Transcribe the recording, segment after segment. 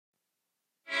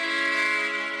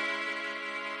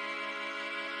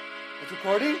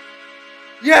Recording?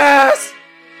 Yes!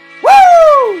 Woo!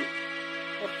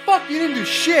 Well, fuck, you didn't do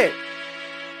shit.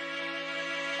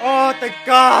 Oh, thank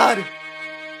God.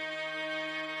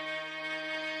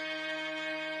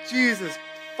 Jesus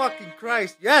fucking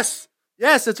Christ. Yes!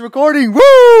 Yes, it's recording.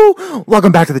 Woo!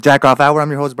 Welcome back to the Jack Off Hour.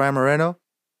 I'm your host, Brian Moreno.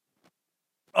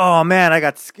 Oh, man, I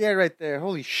got scared right there.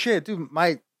 Holy shit, dude.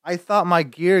 I thought my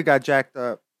gear got jacked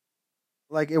up.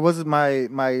 Like, it wasn't my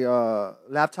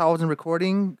laptop wasn't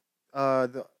recording.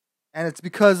 And it's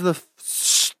because the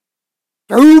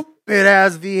stupid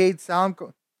ass V8 sound.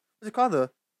 What's it called?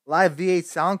 The live V8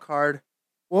 sound card.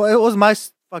 Well, it was my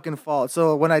fucking fault.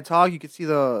 So when I talk, you can see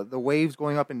the waves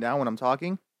going up and down when I'm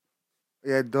talking.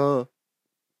 Yeah, duh.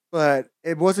 But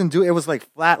it wasn't it was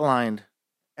like flatlined,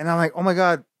 and I'm like, oh my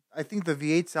God, I think the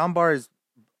V8 soundbar is,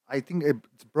 I think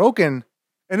it's broken.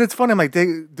 And it's funny, I'm like,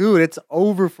 dude, it's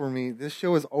over for me. This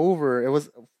show is over. It was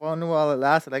fun while it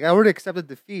lasted. Like, I already accepted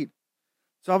defeat.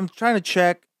 So I'm trying to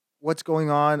check what's going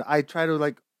on. I try to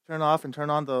like turn off and turn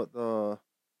on the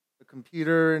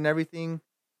computer and everything.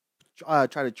 Try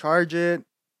to charge it,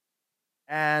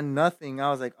 and nothing.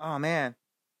 I was like, oh man,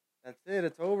 that's it.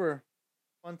 It's over.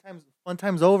 Fun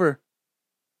times over.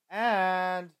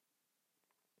 And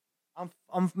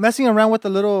I'm messing around with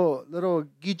the little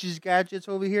gadgets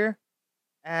over here,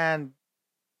 and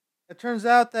it turns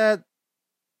out that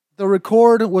the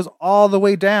record was all the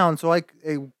way down, so I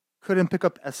couldn't pick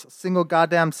up a single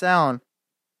goddamn sound.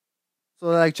 So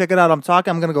like, check it out. I'm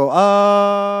talking. I'm gonna go.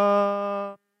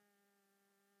 I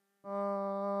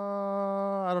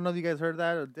don't know if you guys heard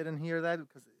that or didn't hear that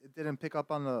because it didn't pick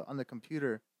up on the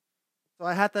computer. So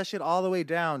I had that shit all the way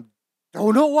down.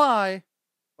 Don't know why,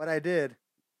 but I did.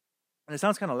 And it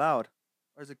sounds kind of loud.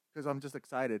 Or is it because I'm just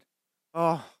excited?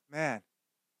 Oh, man.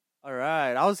 All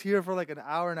right. I was here for like an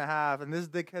hour and a half, and this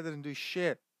dickhead didn't do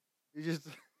shit. He just...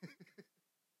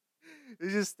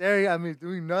 he's just staring at me,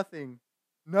 doing nothing.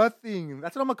 Nothing.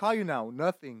 That's what I'm gonna call you now.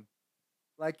 Nothing.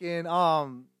 Like in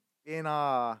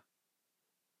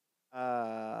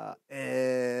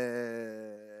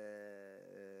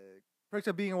Perks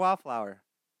of Being a Wildflower.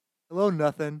 Hello,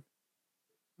 nothing.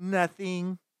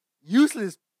 Nothing.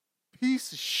 Useless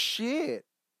piece of shit.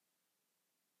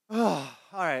 Oh,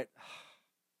 all right.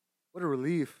 What a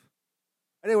relief.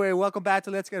 Anyway, welcome back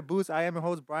to Let's Get Boost. I am your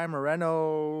host, Brian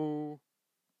Moreno.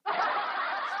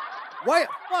 Why?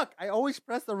 Fuck, I always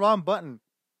press the wrong button.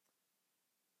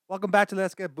 Welcome back to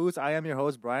Let's Get Boost. I am your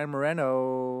host, Brian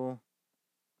Moreno.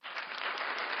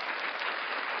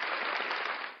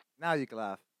 Now you can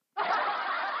laugh.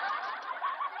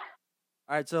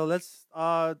 All right, so let's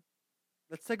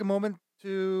take a moment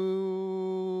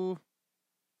to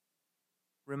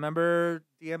remember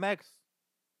DMX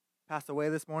passed away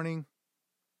this morning.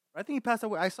 I think he passed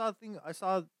away. I saw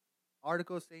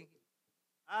articles saying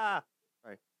I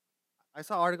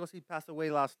saw articles he passed away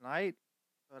last night.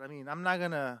 But I mean, I'm not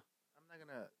gonna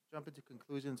jump into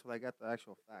conclusions until I get the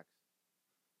actual facts.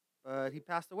 But he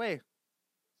passed away.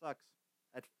 Sucks.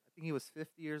 I think he was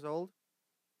 50 years old.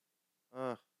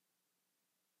 Ugh.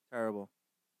 Terrible.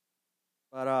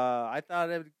 But I thought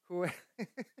it'd be cool.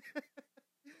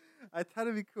 I thought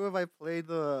it'd be cool if I played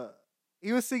the.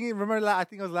 He was singing. Remember? I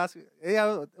think it was last week.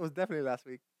 Yeah, it was definitely last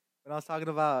week when I was talking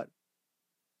about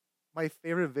my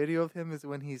favorite video of him is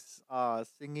when he's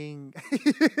singing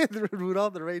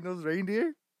Rudolph the Red-Nosed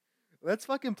Reindeer. Let's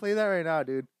fucking play that right now,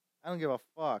 dude. I don't give a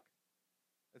fuck.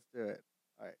 Let's do it.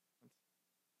 All right.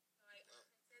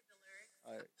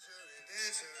 All right.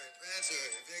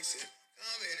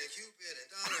 Comet and Cupid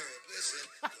and Donner and Blitzen.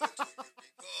 What do you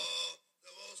recall? The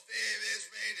most famous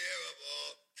reindeer of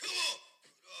all. Come on!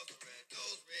 Rudolph the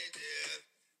Red-Nosed Reindeer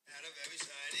had a very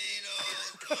shiny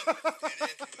nose. And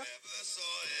if you ever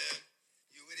saw him,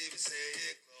 you would even say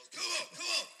it close. Come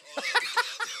on! All of the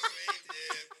other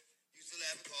reindeer used to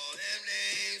laugh and call them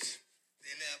names.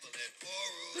 They never let poor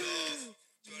Rudolph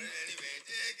join in any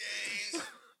reindeer games.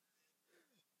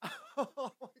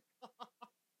 Oh my God.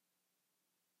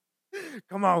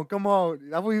 Come on.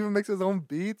 That one even makes his own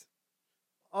beats.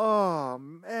 Oh,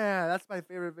 man. That's my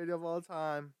favorite video of all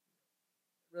time.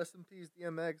 Rest in peace,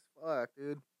 DMX. Fuck,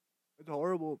 dude. It's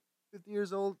horrible. 50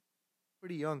 years old.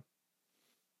 Pretty young.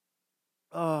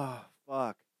 Oh,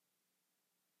 fuck.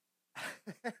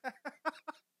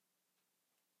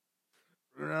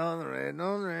 Rudolph the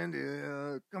Red-Nosed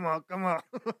Reindeer. Come on.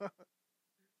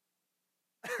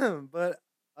 But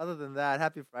other than that,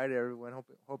 happy Friday, everyone.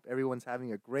 Hope everyone's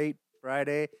having a great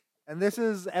Friday. And this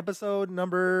is episode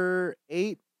number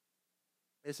 8.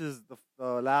 This is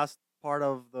the last part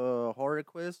of the horror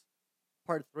quiz,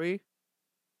 part 3.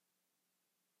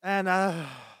 And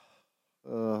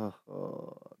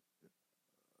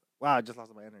Wow, I just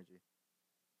lost my energy.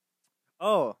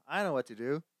 Oh, I know what to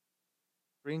do.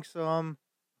 Drink some.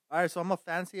 All right, so I'm a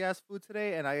fancy ass food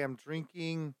today, and I am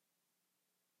drinking.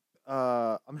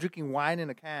 I'm drinking wine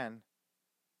in a can.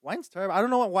 Wine's terrible. I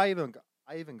don't know why I even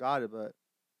got it, but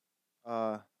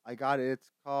I got it.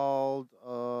 It's called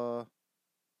what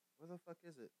the fuck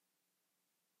is it?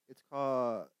 It's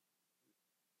called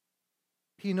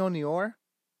Pinot Noir.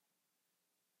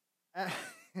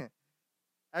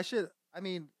 I should. I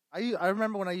mean, I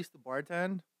remember when I used to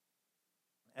bartend,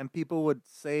 and people would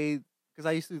say because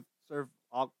I used to serve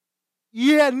all.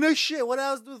 Yeah, no shit. What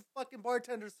else do fucking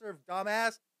bartenders serve,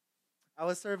 dumbass? I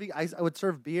was serving. I would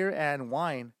serve beer and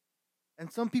wine,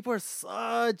 and some people are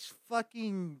such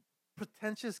fucking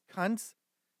pretentious cunts.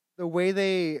 The way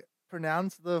they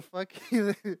pronounce the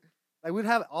fucking like we'd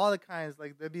have all the kinds.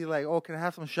 Like they'd be like, "Oh, can I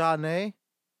have some Chardonnay?"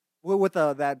 With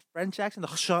that French accent.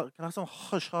 Can I have some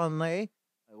Chardonnay?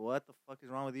 Like, what the fuck is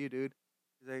wrong with you, dude?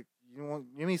 He's like, "You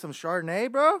want give me some Chardonnay,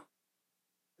 bro?"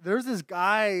 There's this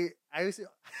guy I used to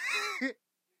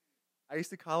I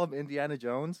used to call him Indiana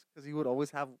Jones because he would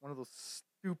always have one of those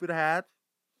stupid hats.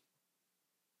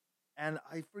 And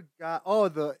I forgot. Oh,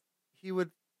 the he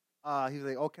would he was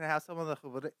like, "Oh, can I have some of the?"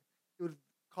 He would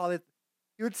call it.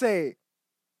 He would say,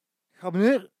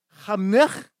 "Chabnech,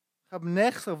 chabnech,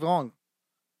 chabnech savon,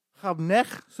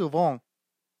 chabnech savon."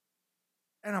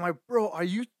 And I'm like, "Bro, are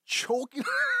you choking?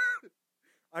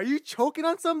 Are you choking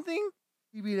on something?"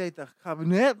 He'd be like, "The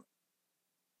cabinet,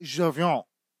 Javion."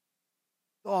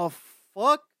 The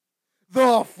fuck?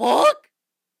 The fuck?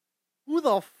 Who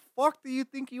the fuck do you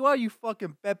think you are, you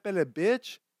fucking pepele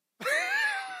bitch?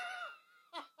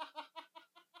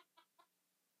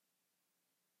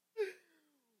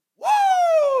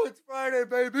 Woo! It's Friday,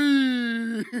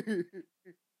 baby!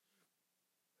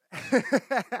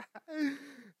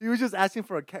 He was just asking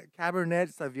for a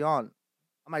Cabernet Sauvignon.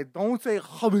 I'm like, don't say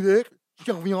Cabernet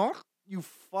Sauvignon. You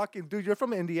fucking dude, you're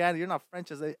from Indiana. You're not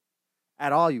French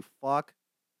at all, you fuck.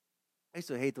 I used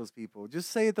to hate those people.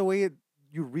 Just say it the way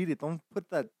you read it. Don't put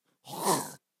that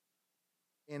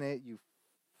in it, you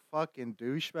fucking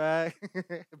douchebag.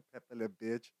 Pepele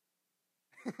bitch.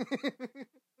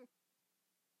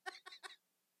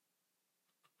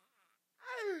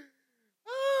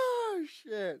 Oh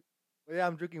shit. But yeah,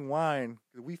 I'm drinking wine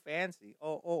because we fancy.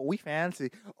 Oh, we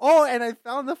fancy. Oh, and I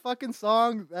found the fucking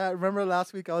song that remember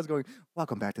last week I was going,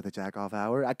 "Welcome back to the Jack Off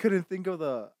Hour." I couldn't think of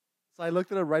so I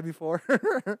looked at it right before.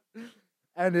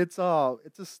 And it's a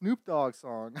Snoop Dogg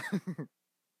song.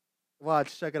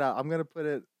 Watch, check it out. I'm gonna put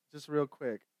it just real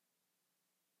quick.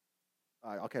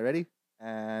 All right, okay, ready?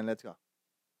 And let's go.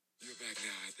 You're back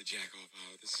now at the Jack Off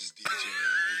Hour. This is DJ.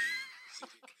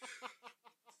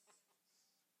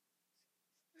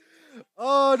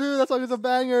 Oh, dude, that song is a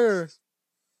banger.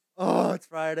 Oh, it's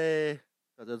Friday.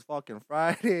 Because it's fucking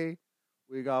Friday.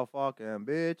 We got fucking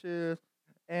bitches.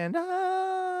 And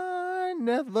I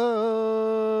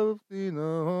never seen the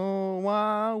whole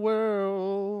wide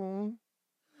world.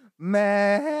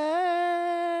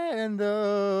 Man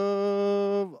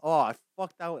of. Oh, I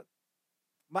fucked that one.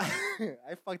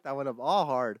 I fucked that one up all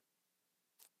hard.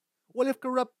 What if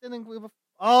corrupted and.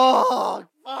 Oh,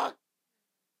 fuck.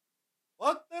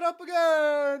 Fucked it up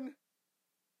again.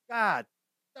 God,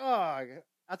 dog.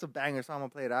 That's a banger song. I'm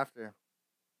gonna play it after.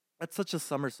 That's such a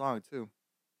summer song too.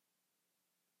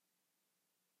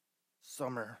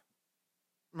 Summer.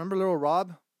 Remember Little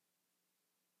Rob?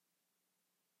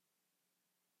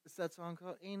 It's that song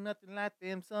called "Ain't Nothing Like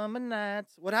Them Summer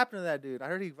Nights." What happened to that dude? I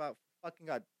heard he fucking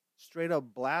got straight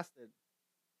up blasted.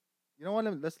 You know what?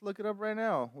 Let's look it up right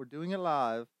now. We're doing it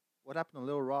live. What happened to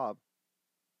Little Rob?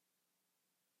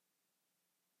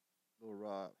 Little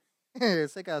Rob.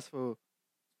 Sick ass fool.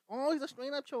 Oh, he's a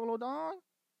straight up cholo dog.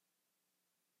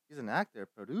 He's an actor,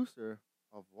 producer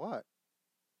of what?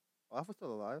 Oh, Alpha's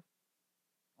still alive.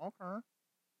 Okay.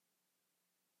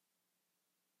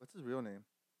 What's his real name?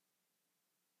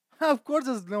 Of course,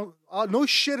 there's no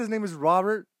shit. His name is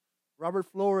Robert. Robert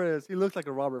Flores. He looks like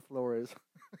a Robert Flores.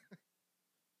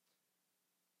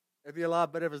 It'd be a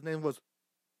lot better if his name was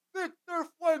Victor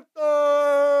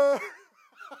Fuente.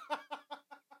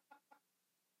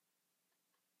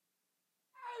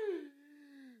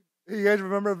 You guys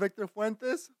remember Victor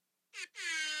Fuentes?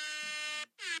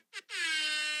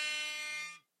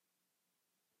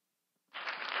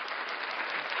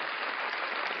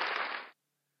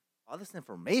 All this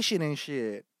information and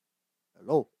shit.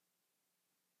 Hello.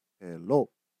 Hello.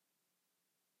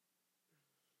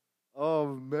 Oh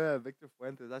man, Victor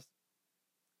Fuentes. That's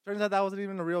turns out that wasn't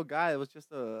even a real guy. It was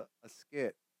just a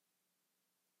skit.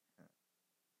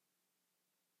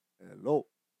 Hello.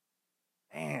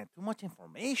 Man, too much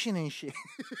information and shit.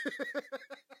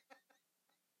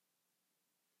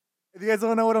 If you guys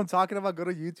don't know what I'm talking about, go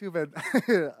to YouTube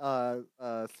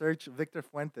and search Victor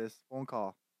Fuentes phone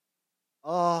call.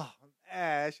 Oh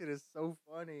man, that shit is so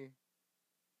funny.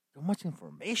 Too much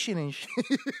information and shit.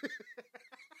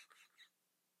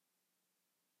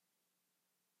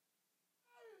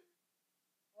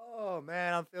 Oh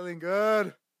man, I'm feeling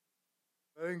good.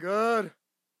 Feeling good.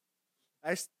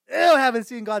 I still haven't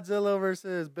seen Godzilla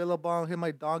versus Billabong hit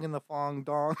my dong in the fong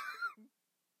dong.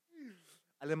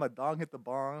 I let my dong hit the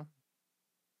bong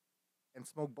and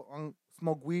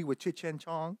smoke weed with Chit Chen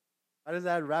Chong. How does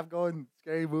that rap go in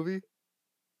Scary Movie?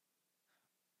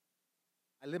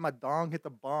 I let my dong hit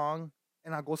the bong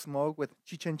and I go smoke with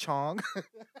Chit Chen Chong.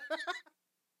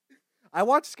 I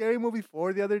watched Scary Movie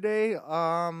 4 the other day.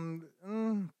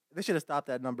 They should have stopped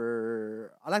at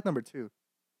number. I like number 2.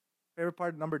 Favorite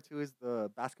part of number 2 is the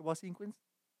basketball sequence.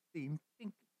 Ding,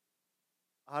 ding.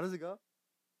 How does it go?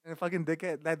 And fucking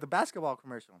dickhead, like the basketball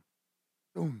commercial.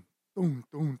 Boom, boom,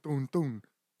 boom, boom, boom,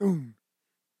 boom,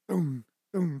 boom,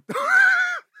 boom.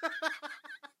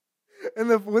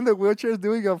 And when the wheelchair's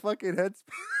doing a fucking head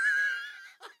spin.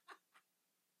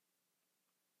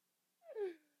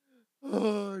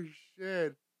 Oh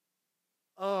shit.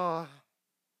 Oh.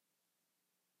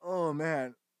 Oh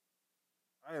man.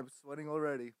 I am sweating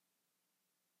already.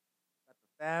 Got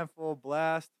the fan full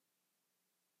blast.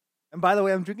 And by the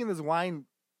way, I'm drinking this wine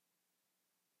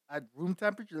at room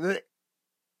temperature. Ugh.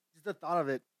 Just the thought of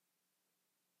it.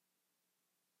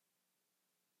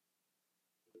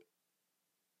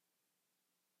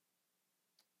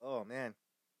 Oh man.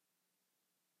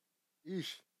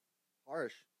 Yeesh.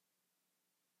 Harsh.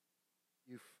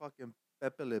 You fucking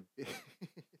Pepe Le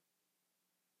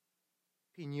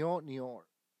Pinot Noir.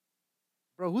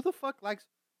 Bro, who the fuck likes.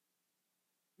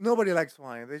 Nobody likes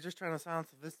wine. They're just trying to sound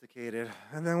sophisticated.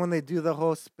 And then when they do the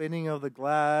whole spinning of the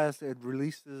glass, it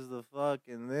releases the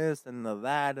fucking this and the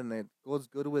that, and it goes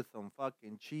good with some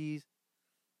fucking cheese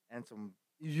and some.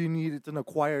 You need it's an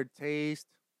acquired taste.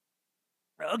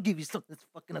 I'll give you something that's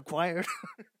fucking acquired.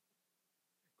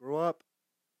 Grow up.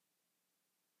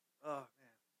 Oh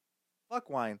man, fuck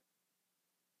wine.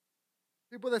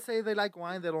 People that say they like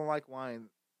wine, they don't like wine.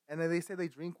 And then they say they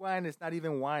drink wine, it's not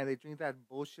even wine. They drink that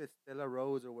bullshit Stella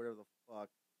Rose or whatever the fuck.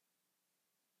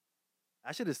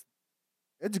 That shit is,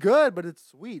 it's good, but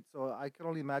it's sweet. So I can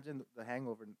only imagine the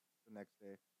hangover the next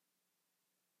day.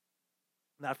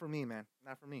 Not for me, man.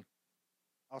 Not for me.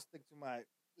 I'll stick to my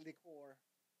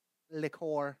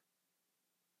liqueur,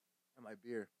 and my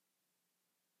beer.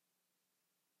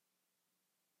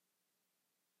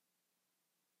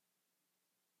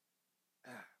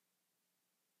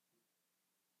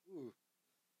 Ooh.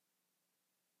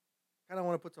 Kind of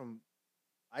want to put some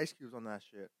ice cubes on that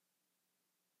shit.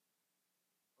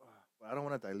 But I don't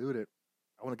want to dilute it.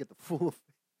 I want to get the full effect.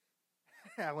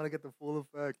 I want to get the full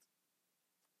effect.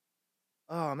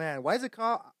 Oh man, why is it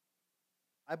called?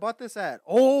 I bought this at.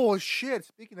 Oh shit!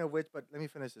 Speaking of which, but let me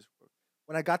finish this.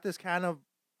 When I got this kind of,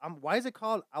 why is it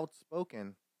called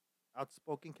Outspoken?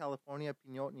 Outspoken California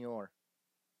Pinot Noir.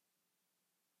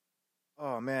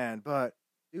 Oh man, but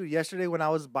dude, yesterday when I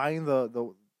was buying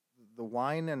the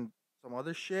wine and some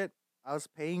other shit, I was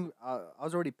paying. I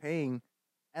was already paying,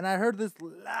 and I heard this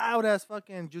loud ass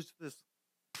fucking just this,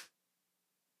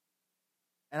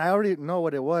 and I already know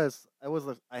what it was. It was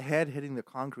a head hitting the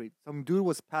concrete. Some dude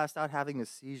was passed out having a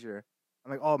seizure.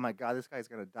 I'm like, oh my god, this guy's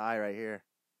gonna die right here.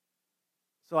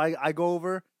 So I go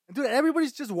over, and dude,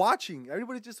 everybody's just watching.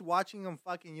 Everybody's just watching him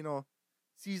fucking,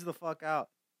 seize the fuck out.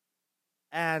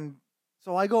 And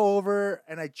so I go over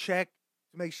and I check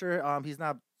to make sure he's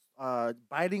not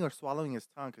biting or swallowing his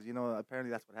tongue because apparently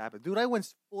that's what happened. Dude, I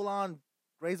went full on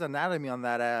Grey's Anatomy on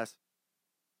that ass.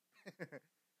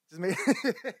 Just make.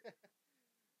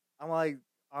 I'm like,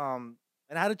 and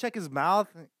I had to check his mouth,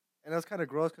 and it was kind of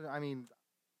gross because I'm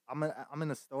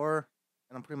in a store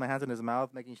and I'm putting my hands in his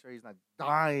mouth, making sure he's not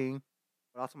dying,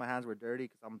 but also my hands were dirty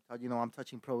because I'm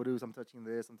touching produce, I'm touching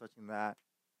this, I'm touching that.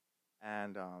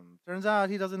 And turns out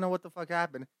he doesn't know what the fuck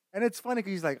happened. And it's funny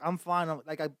because he's like, I'm fine.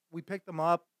 We picked him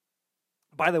up.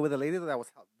 By the way, the lady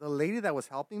that was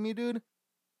helping me, dude,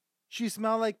 she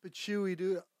smelled like patchouli,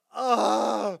 dude.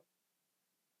 Ugh.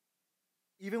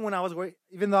 Even though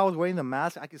I was wearing the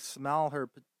mask, I could smell her.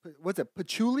 What's it,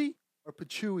 patchouli or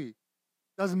patchouli?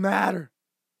 Doesn't matter.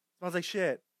 Smells like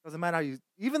shit. Doesn't matter how you.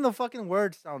 Even the fucking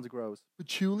word sounds gross.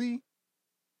 Patchouli.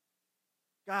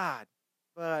 God,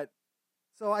 but.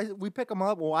 So we pick him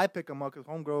up. Well, I pick him up because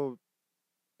homegirl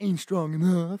ain't strong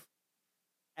enough,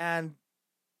 and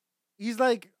he's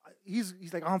like,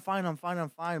 I'm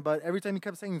fine. But every time he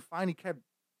kept saying fine, he kept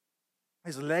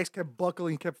His legs kept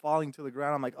buckling, kept falling to the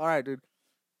ground. I'm like, all right, dude,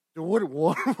 do it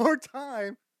one more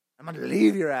time. I'm gonna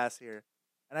leave your ass here.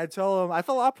 And I tell him, I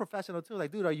felt all professional too.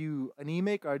 Like, dude, are you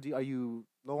anemic or are you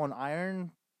low on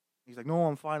iron? He's like, no,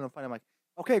 I'm fine. I'm fine. I'm like,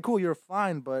 okay, cool, you're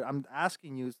fine, but I'm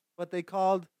asking you. But they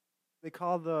called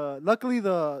luckily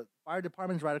the fire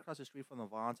department's right across the street from the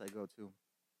Vons I go to.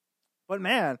 But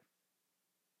man,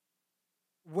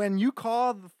 when you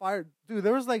call the fire, dude,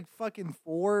 there was like fucking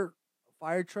four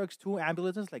fire trucks, two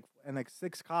ambulances, like and like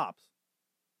six cops.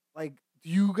 Like, do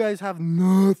you guys have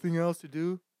nothing else to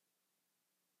do?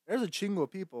 There's a chingo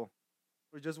of people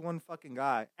for just one fucking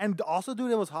guy. And also,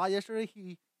 dude, it was hot yesterday.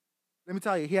 Let me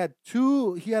tell you, he had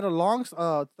two. He had a long,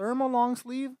 thermal long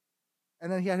sleeve,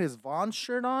 and then he had his Vaughn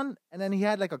shirt on, and then he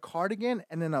had like a cardigan,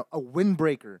 and then a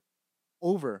windbreaker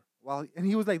over. While and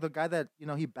he was like the guy that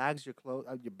he bags your clothes,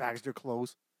 you bags your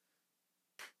clothes.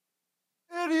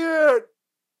 Idiot.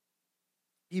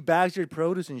 He bags your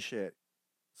produce and shit.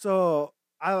 So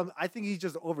I think he's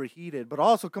just overheated. But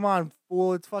also, come on,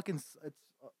 fool! It's fucking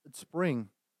it's spring.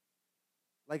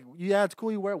 Like, yeah, it's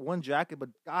cool you wear one jacket, but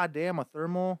goddamn, a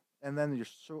thermal, and then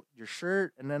your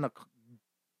shirt, and then a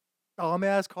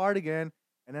dumbass cardigan,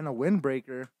 and then a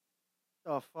windbreaker.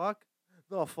 The fuck?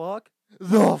 The fuck?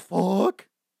 The fuck?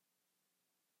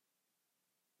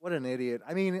 What an idiot!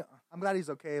 I mean, I'm glad he's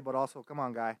okay, but also, come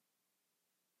on, guy.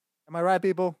 Am I right,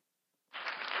 people?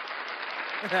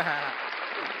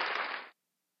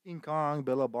 King Kong,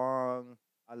 Billabong.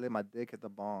 I lay my dick at the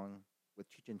bong with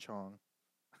Cheech and Chong.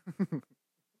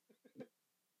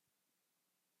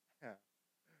 Yeah.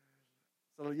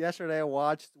 So yesterday I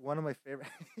watched one of my favorite.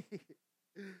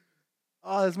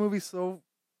 Oh, this movie's so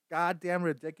goddamn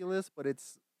ridiculous, but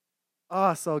it's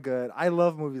so good. I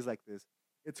love movies like this.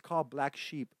 It's called Black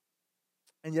Sheep,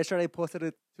 and yesterday I posted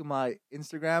it to my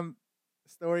Instagram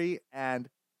story, and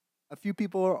a few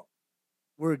people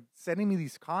were sending me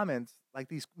these comments, like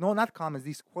these no, not comments,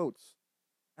 these quotes.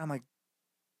 And I'm like,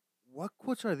 what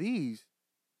quotes are these?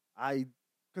 I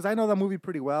because I know that movie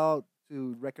pretty well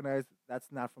to recognize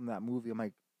that's not from that movie. I'm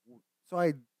like, so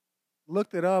I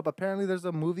looked it up. Apparently, there's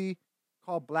a movie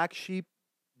called Black Sheep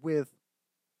with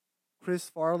Chris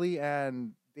Farley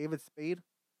and David Spade.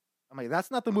 I'm like,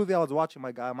 that's not the movie I was watching,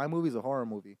 my guy. My movie's a horror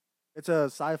movie. It's a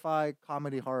sci-fi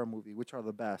comedy horror movie, which are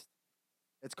the best.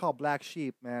 It's called Black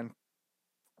Sheep, man.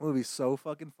 Movie's so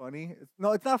fucking funny.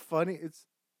 No, it's not funny. It's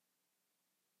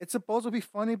supposed to be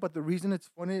funny, but the reason it's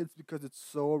funny is because it's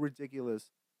so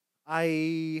ridiculous.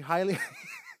 I highly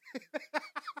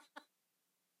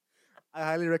I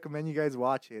highly recommend you guys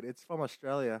watch it. It's from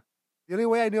Australia. The only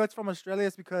way I knew it's from Australia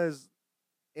is because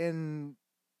in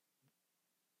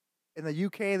in the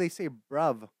UK they say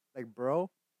bruv, like bro.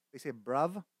 They say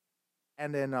bruv,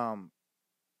 and then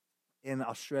in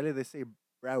Australia they say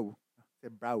bro. Say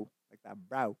bro, like that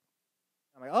bro.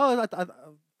 I'm like, oh,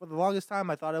 for the longest time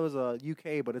I thought it was a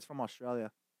UK, but it's from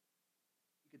Australia.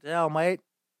 You can tell, mate.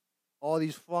 All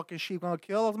these fucking sheep gonna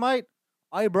kill us, mate.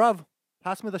 Aye, bruv.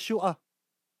 Pass me the shooter.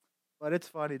 But it's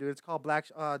funny, dude. It's called Black.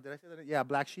 Did I say that? Yeah,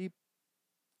 Black Sheep.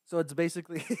 So it's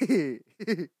basically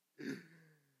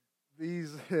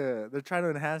these. They're trying to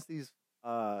enhance these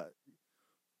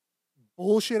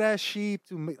bullshit ass sheep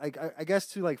to make, like I guess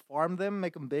to like farm them,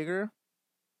 make them bigger.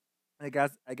 And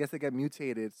I guess they get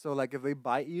mutated. So like if they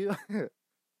bite you,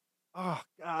 oh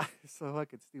god, it's so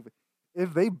fucking stupid.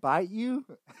 If they bite you,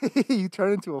 you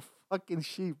turn into a fucking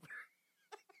sheep.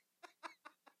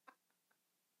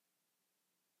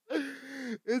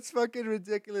 It's fucking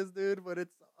ridiculous, dude. But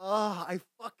I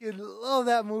fucking love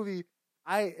that movie.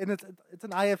 It's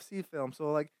an IFC film,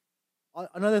 so like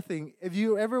another thing, if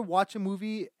you ever watch a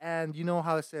movie and you know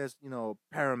how it says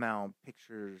Paramount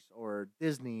Pictures or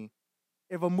Disney,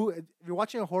 if you're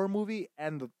watching a horror movie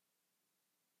and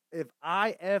if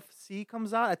IFC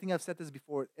comes out, I think I've said this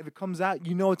before. If it comes out,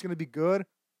 you know it's gonna be good,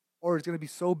 or it's gonna be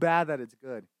so bad that it's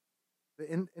good.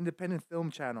 The Independent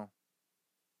Film Channel,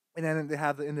 and then they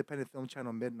have the Independent Film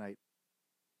Channel Midnight.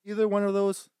 Either one of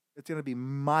those, it's gonna be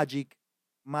magic,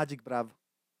 magic, brav,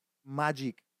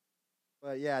 magic.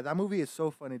 But yeah, that movie is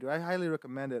so funny, dude. I highly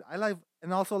recommend it. I like,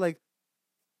 and also like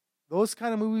those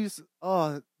kind of movies.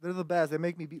 Oh, they're the best. They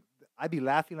make me be. I be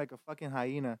laughing like a fucking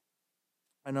hyena.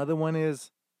 Another one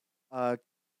is uh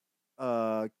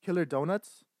Killer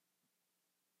Donuts.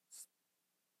 It's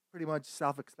pretty much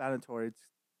self-explanatory. It's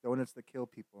donuts that kill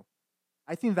people.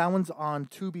 I think that one's on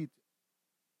Tubi.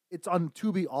 It's on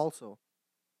Tubi also.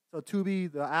 So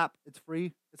Tubi, the app, it's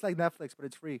free. It's like Netflix, but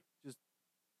it's free. Just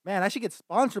man, I should get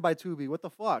sponsored by Tubi. What the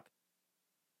fuck?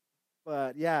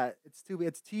 But yeah, it's Tubi.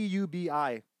 It's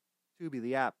TUBI. Tubi,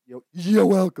 the app. You're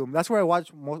welcome. That's where I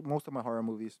watch most of my horror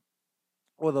movies.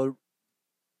 Or the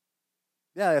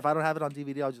Yeah, if I don't have it on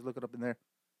DVD, I'll just look it up in there.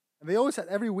 And they always have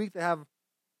every week they have.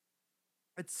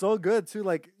 It's so good too.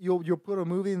 Like you'll put a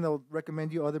movie and they'll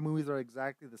recommend you other movies that are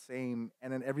exactly the same,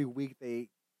 and then every week they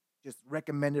just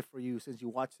recommend it for you since you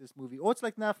watch this movie. Oh, it's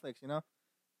like Netflix, you know.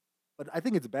 But I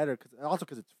think it's better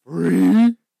because it's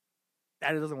free.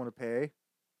 Daddy doesn't want to pay.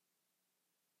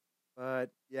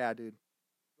 But yeah, dude.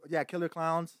 Yeah, Killer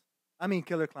Clowns. I mean,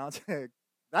 Killer Clowns.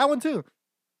 That one too.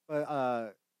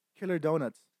 But Killer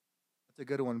Donuts. That's a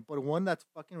good one. But one that's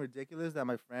fucking ridiculous that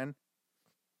my friend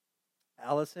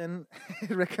Allison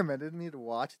recommended me to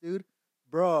watch, dude.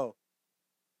 Bro,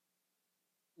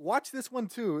 watch this one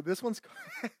too. This one's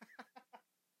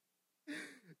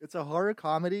it's a horror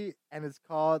comedy and it's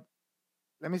called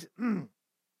let me see,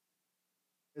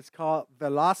 it's called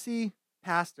Veloci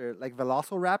Pastor, like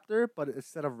Velociraptor, but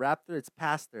instead of raptor, it's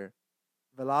pastor.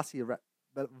 Veloci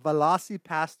Veloci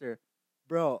Pastor.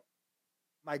 Bro,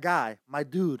 my guy, my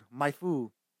dude, my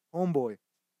foo, homeboy,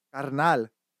 carnal.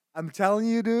 I'm telling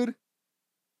you, dude,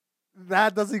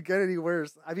 that doesn't get any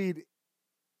worse. I mean,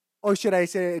 or should I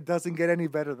say it doesn't get any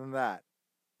better than that?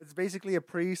 It's basically a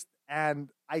priest,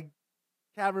 and I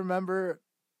can't remember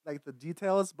like the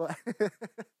details, but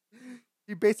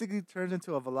he basically turns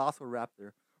into a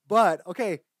velociraptor. But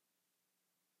okay,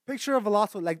 picture a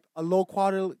velociraptor like a low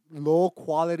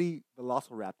quality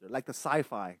velociraptor, like the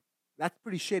sci-fi. That's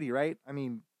pretty shitty, right? I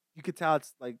mean, you could tell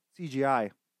it's like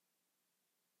CGI.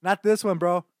 Not this one,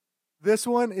 bro. This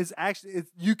one is actually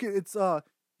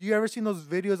you ever seen those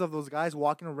videos of those guys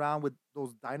walking around with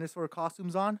those dinosaur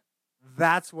costumes on?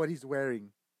 That's what he's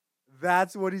wearing.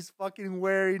 That's what he's fucking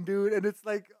wearing, dude. And it's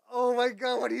like, oh my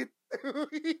god, what are you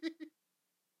doing?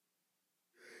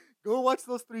 Go watch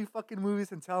those three fucking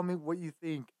movies and tell me what you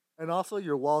think. And also,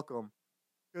 you're welcome.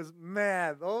 Because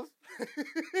man, those.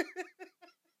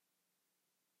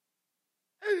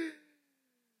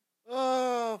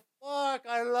 Oh fuck!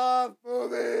 I love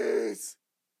movies.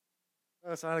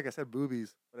 Oh, it sounded like I said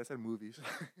boobies, but I said movies.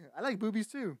 I like boobies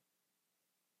too.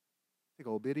 Take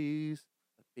old bitties.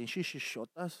 Pinches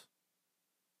chichotas.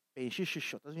 Pinches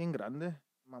chichotas bien grande.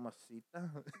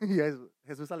 Mamacita. Yes,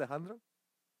 Jesús Alejandro.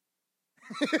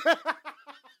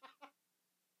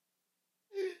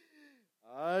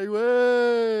 Ay,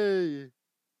 güey.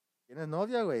 ¿Tienes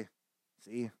novia, güey?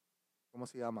 Sí. ¿Cómo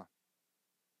se llama?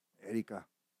 Erika.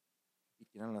 Y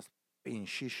tienen las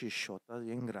pinches chichotas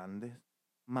bien grandes.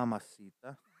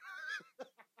 Mamacita.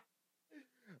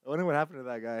 I wonder what happened to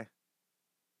that guy.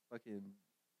 Fucking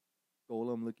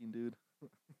golem looking dude.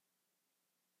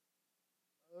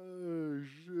 Oh,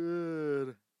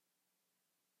 shit.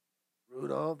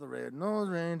 Rudolph the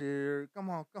Red-Nosed Reindeer. Come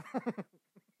on, come on.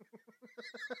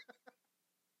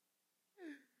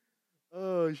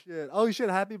 Oh, shit. Oh, shit.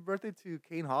 Happy birthday to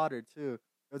Kane Hodder, too.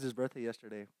 It was his birthday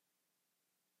yesterday.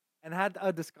 And had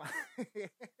a discussion.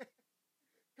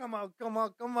 Come on, come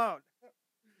on, come on.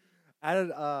 I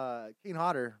had Kane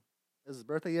Hodder. It was his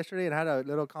birthday yesterday and had a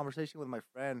little conversation with my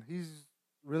friend. He's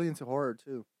really into horror,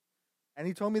 too. And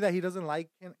he told me that he doesn't like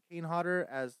Kane Hodder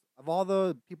as of all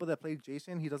the people that played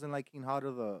Jason, he doesn't like Kane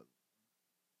Hodder the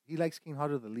he likes Kane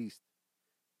Hodder the least.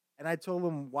 And I told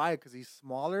him why because he's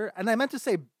smaller, and I meant to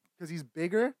say because he's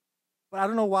bigger, but I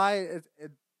don't know why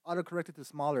it auto corrected to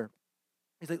smaller.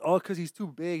 He's like, oh, because he's too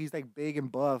big. He's like big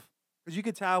and buff. Because you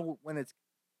could tell when it's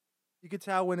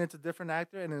a different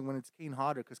actor and then when it's Kane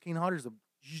Hodder. Because Kane Hodder's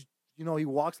he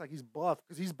walks like he's buff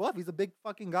because he's buff. He's a big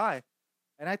fucking guy.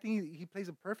 And I think he plays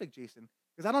a perfect Jason.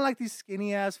 Because I don't like these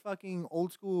skinny ass fucking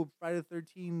old school Friday the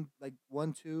 13th, like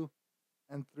 1, 2,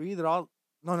 and 3. They're all.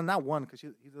 No, no, not 1, because he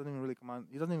doesn't even really come on.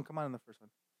 He doesn't even come on in the first one.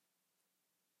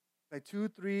 Like 2,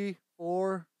 3,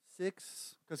 4,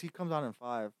 6, because he comes on in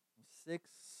 5. 6.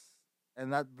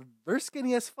 And they're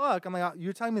skinny as fuck. I'm like,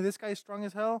 you're telling me this guy's strong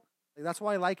as hell? Like, that's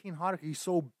why I like Kane Hodder. He's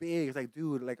so big. It's like,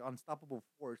 dude, like unstoppable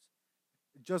force.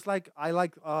 Just like I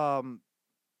like Rob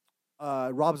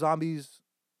Zombie's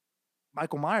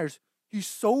Michael Myers, he's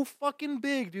so fucking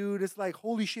big, dude. It's like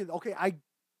holy shit. Okay,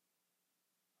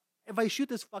 if I shoot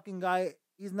this fucking guy,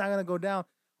 he's not gonna go down.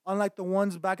 Unlike the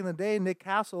ones back in the day, Nick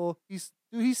Castle, he's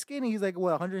skinny. He's like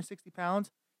what 160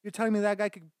 pounds. You're telling me that guy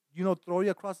could throw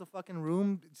you across the fucking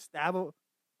room, stab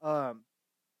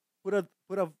put a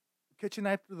kitchen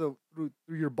knife through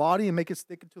your body and make it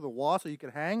stick into the wall so you can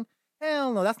hang?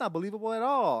 Hell no, that's not believable at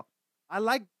all. I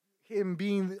like him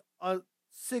being a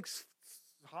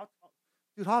hot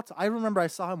dude. Hot. I remember I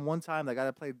saw him one time. The guy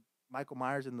that played Michael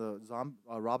Myers in the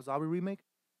Rob Zombie remake.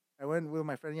 I went with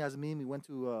my friend Yasmin. We went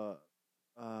to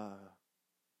uh,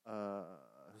 uh,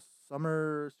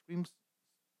 summer screams,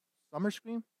 summer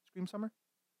scream, scream summer,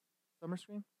 summer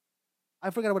scream. I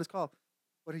forgot what it's called.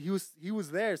 but he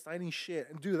was there signing shit.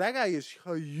 And dude, that guy is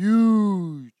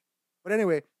huge. But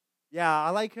anyway, yeah, I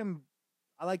like him.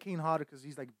 I like Kane Hodder because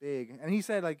he's like big, and he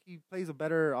said like he plays a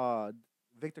better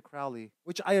Victor Crowley,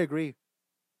 which I agree.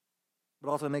 But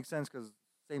also it makes sense because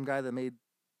same guy that made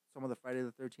some of the Friday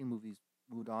the 13th movies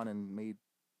moved on and made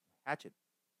Hatchet,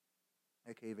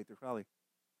 aka Victor Crowley.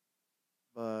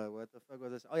 But what the fuck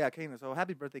was this? Oh yeah, Kane. So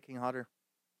happy birthday, King Hodder.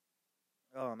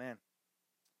 Oh man,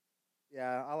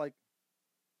 yeah, I like.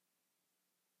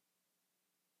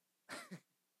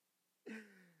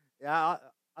 Yeah,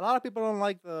 a lot of people don't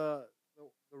like the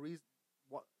reason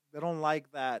what they don't like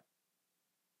that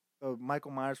the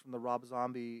Michael Myers from the Rob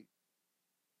Zombie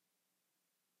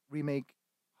remake,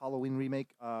 Halloween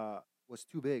remake, was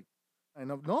too big. I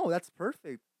know, no, that's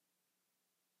perfect.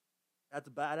 That's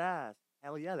badass.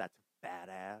 Hell yeah, that's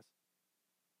badass.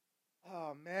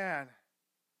 Oh man.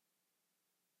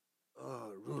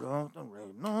 Rudolph the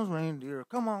Red-Nosed Reindeer.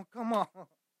 Come on, come on. Oh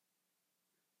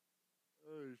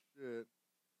shit.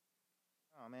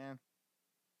 Oh man.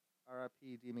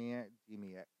 R.I.P. DMX.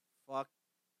 DMX. Fuck.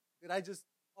 Did I just?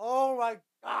 Oh my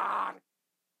god.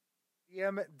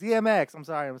 DMX. I'm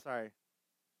sorry. I'm sorry.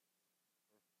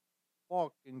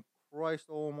 Fucking Christ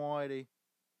Almighty.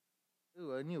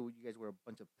 Ooh, I knew you guys were a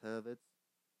bunch of perverts.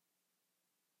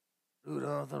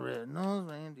 Rudolph the Red-Nosed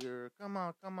Reindeer. Come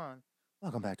on, come on.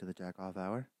 Welcome back to the Jack Off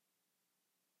Hour.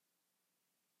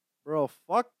 Bro,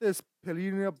 fuck this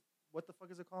Pelina. What the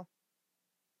fuck is it called?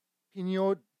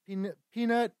 Peanut.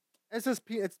 It's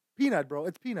peanut, bro.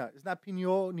 It's peanut. It's not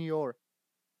Pinot Nior.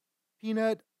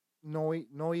 Peanut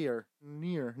Noir.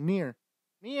 Near.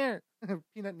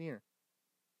 Peanut near.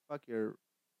 Fuck your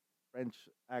French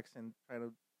accent trying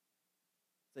to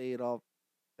say it all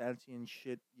fancy and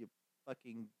shit, you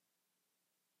fucking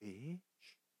bitch.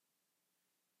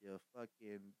 You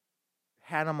fucking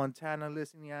Hannah Montana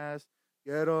listening ass.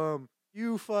 Get him.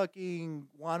 You fucking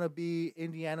wanna be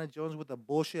Indiana Jones with a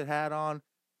bullshit hat on.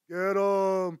 Get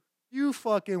him. You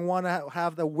fucking wanna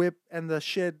have the whip and the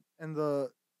shit and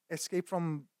the escape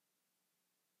from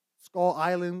Skull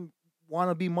Island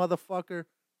wannabe motherfucker.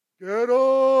 Get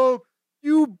him.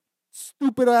 You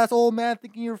stupid ass old man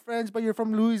thinking you're friends, but you're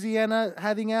from Louisiana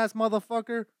having ass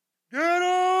motherfucker. Get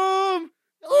him.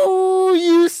 Oh,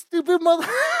 you stupid mother.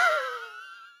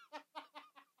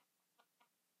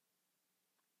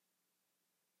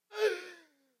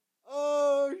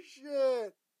 Oh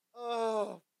shit.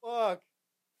 Oh fuck.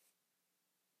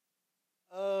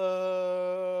 Uh...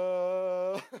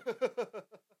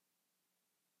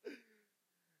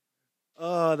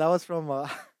 Oh, that was from that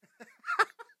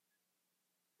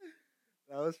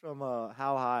was from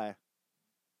How High.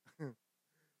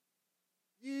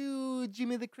 You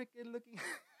Jimmy the Cricket looking.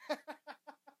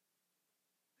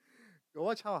 Go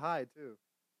watch How High too.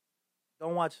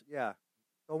 Don't watch, yeah.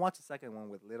 Don't watch the second one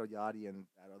with Little Yachty and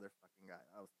that other fucking guy.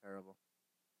 That was terrible.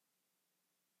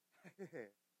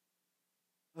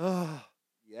 Oh,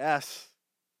 yes.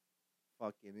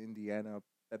 Fucking Indiana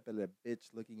Pepe Le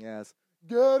bitch looking ass.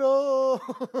 Get him!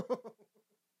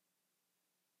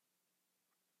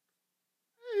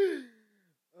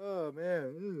 Oh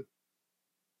man.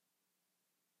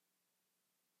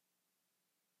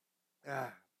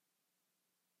 Ah.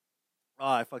 Oh,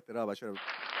 I fucked it up. I should have.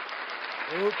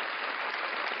 Should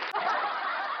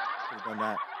have done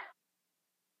that.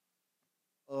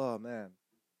 Oh man.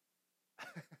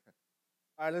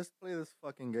 All right, let's play this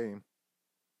fucking game.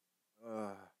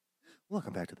 Uh,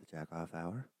 Welcome back to the Jack Off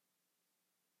Hour.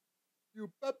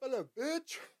 You Pepe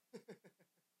bitch.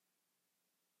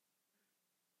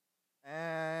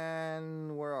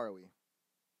 And where are we?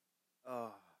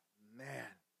 Oh man.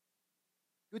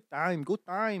 Good time, good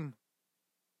time.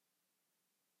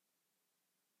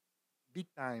 Big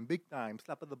time, big time.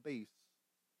 Slap of the bass.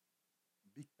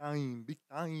 Big time, big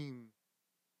time.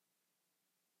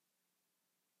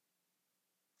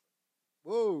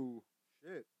 Whoa,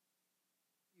 shit.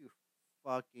 You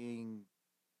fucking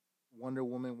Wonder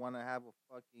Woman want to have a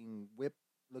fucking whip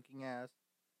looking ass.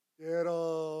 Get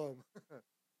him.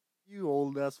 You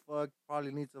old as fuck.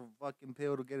 Probably needs a fucking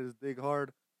pill to get his dick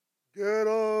hard. Get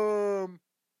him.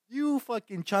 You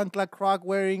fucking chancla croc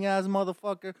wearing ass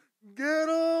motherfucker. Get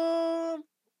him.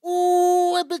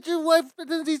 Ooh, I bet your wife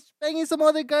pretends he's banging some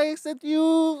other guy except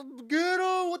you. Get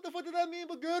him. What the fuck did that mean?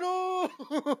 But get him.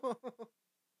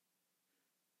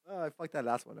 Oh, I fucked that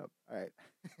last one up. All right.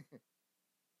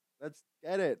 Let's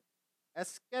get it.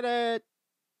 Let's get it.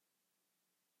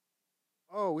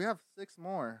 Oh, we have 6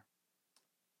 more.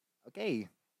 Okay.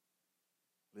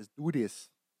 Let's do this.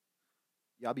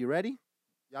 Y'all be ready?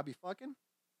 Y'all be fucking?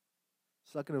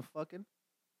 Sucking and fucking?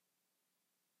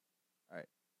 All right.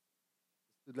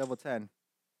 Let's do level 10.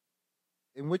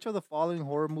 In which of the following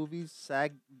horror movies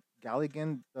Sag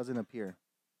Galligan doesn't appear?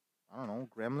 I don't know.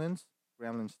 Gremlins,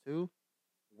 Gremlins 2,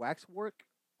 Waxwork,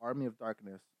 Army of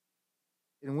Darkness.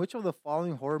 In which of the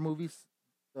following horror movies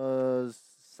does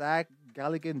Sag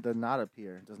Galligan does not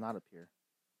appear? Does not appear.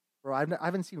 Bro, I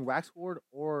haven't seen Waxwork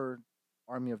or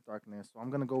Army of Darkness, so I'm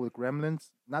gonna go with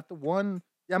Gremlins. Not the one.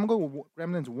 Yeah, I'm gonna go with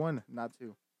Gremlins 1, not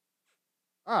 2.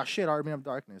 Ah, shit, Army of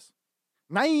Darkness.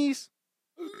 Nice.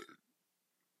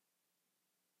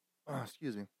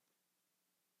 Excuse me.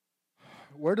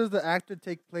 Where does the actor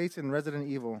take place in Resident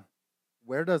Evil?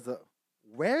 Where does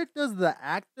the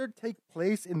actor take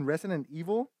place in Resident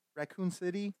Evil? Raccoon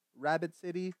City, Rabbit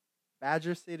City,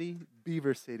 Badger City,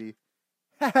 Beaver City.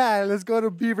 Let's go to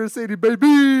Beaver City,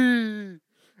 baby.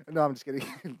 No, I'm just kidding.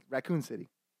 Raccoon City.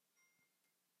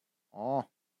 Oh.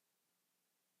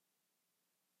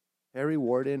 Harry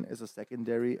Warden is a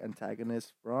secondary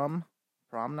antagonist from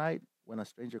Prom Night, When a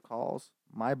Stranger Calls,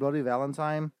 My Bloody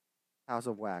Valentine, House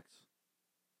of Wax.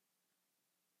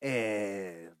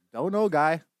 Don't know,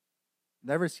 guy.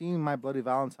 Never seen My Bloody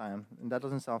Valentine, and that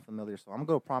doesn't sound familiar, so I'm gonna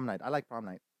go Prom Night. I like Prom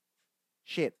Night.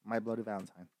 Shit, My Bloody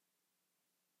Valentine.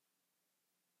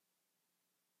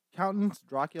 Count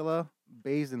Dracula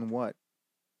bathes in what?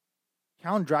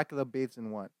 Count Dracula bathes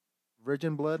in what?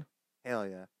 Virgin blood? Hell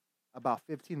yeah. About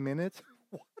 15 minutes?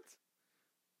 What?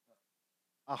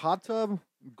 A hot tub?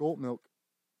 Goat milk.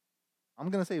 I'm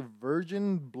gonna say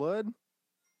virgin blood?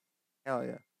 Hell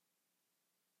yeah.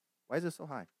 Why is it so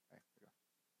high? Right,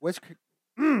 Wes,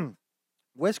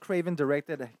 Wes Craven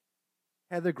directed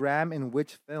Heather Graham in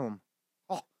which film?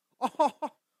 Oh.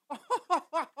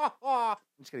 I'm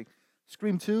just kidding.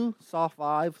 Scream 2, Saw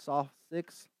 5, Saw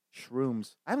 6,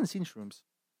 Shrooms. I haven't seen Shrooms.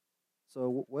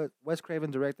 So Wes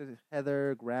Craven directed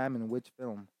Heather Graham in which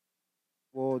film?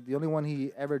 Well, the only one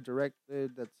he ever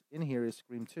directed that's in here is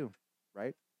Scream 2,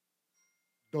 right?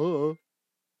 Duh.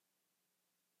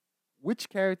 Which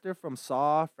character from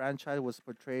Saw franchise was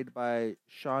portrayed by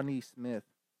Shawnee Smith?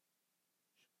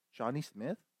 Shawnee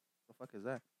Smith? The fuck is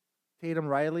that? Tatum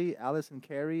Riley, Allison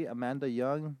Carey, Amanda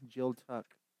Young, Jill Tuck.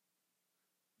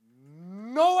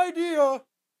 No idea.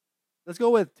 Let's go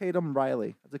with Tatum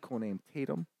Riley. That's a cool name.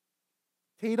 Tatum.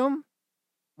 Tatum?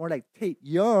 More like Tate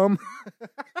Yum.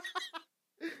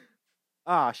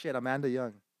 Ah, shit. Amanda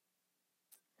Young.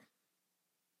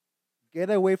 Get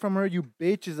away from her, you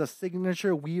bitch, is a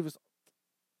signature Weaver's.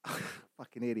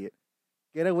 Fucking idiot.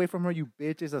 Get away from her, you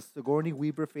bitch, is a Sigourney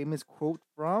Weaver famous quote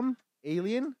from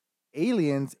Alien?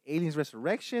 Aliens? Aliens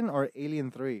Resurrection or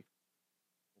Alien 3?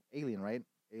 Alien, right?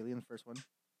 Alien, first one.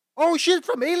 Oh shit,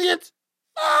 from Aliens?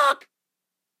 Fuck!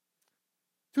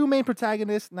 Two main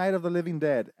protagonists, Night of the Living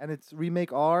Dead, and its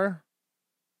remake are.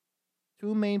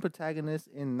 Two main protagonists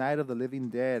in Night of the Living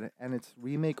Dead, and its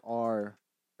remake are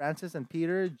Francis and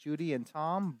Peter, Judy and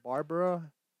Tom,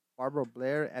 Barbara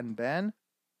Blair and Ben,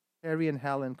 Harry and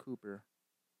Helen Cooper.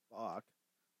 Fuck.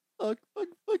 I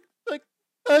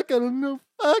don't know.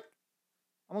 Fuck.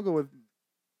 I'm gonna go with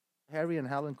Harry and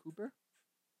Helen Cooper.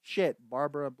 Shit,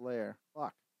 Barbara Blair.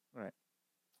 Fuck. All right.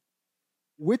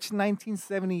 Which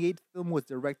 1978 film was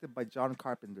directed by John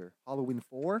Carpenter? Halloween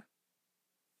 4,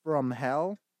 From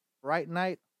Hell, Fright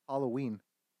Night, Halloween.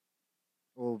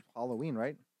 Well, Halloween,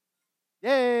 right?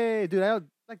 Yay! Dude, I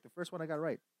like the first one I got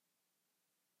right.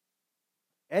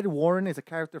 Ed Warren is a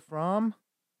character from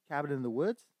Cabin in the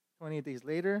Woods, 28 Days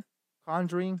Later,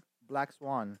 Conjuring, Black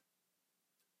Swan.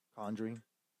 Conjuring.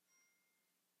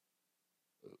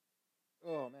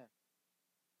 Oh, man.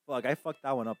 Fuck, I fucked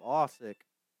that one up. Oh, sick.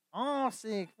 Oh,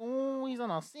 sick. Oh, he's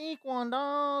on a sick one,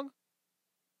 dog.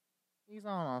 He's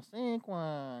on a sick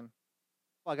one.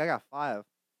 Fuck, I got 5.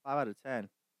 5 out of 10.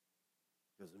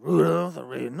 Because Rudolph the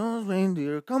Red-Nosed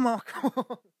Reindeer. Come on, come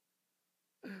on.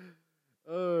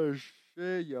 Oh,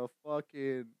 shit, you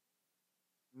fucking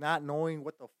not knowing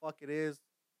what the fuck it is.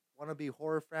 Want to be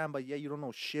horror fan, but yeah, you don't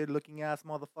know shit, looking ass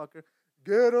motherfucker.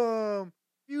 Get him.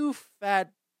 You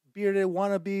fat, bearded,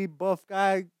 wannabe, buff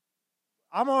guy.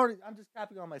 I'm just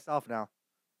capping on myself now.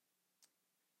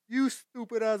 You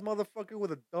stupid ass motherfucker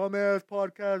with a dumb ass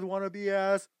podcast, wannabe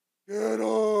ass. Get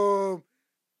him.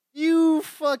 You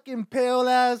fucking pale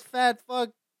ass fat fuck.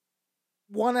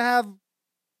 Want to have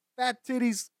fat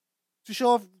titties to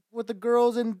show off with the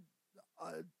girls and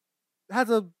has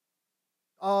a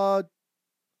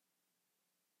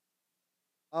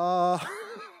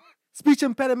speech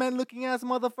impediment looking ass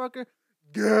motherfucker.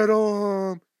 Get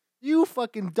him. You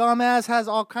fucking dumbass has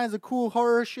all kinds of cool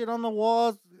horror shit on the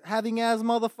walls, having ass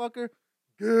motherfucker.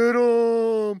 Get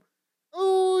him.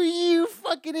 Oh, you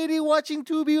fucking idiot watching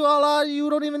Tubi all out. You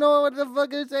don't even know what the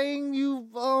fuck is saying. You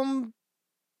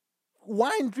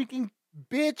wine drinking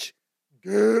bitch.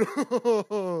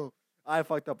 Again. I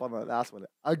fucked up on the last one.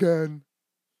 Again.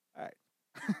 All right.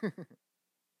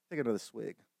 Take another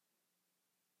swig.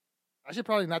 I should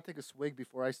probably not take a swig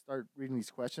before I start reading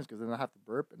these questions because then I have to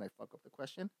burp and I fuck up the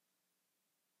question.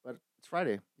 But it's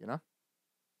Friday, you know?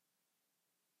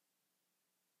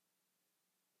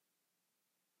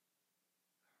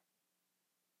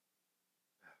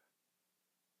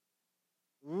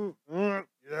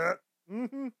 Yeah.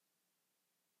 Mm-hmm.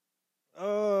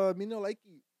 Me no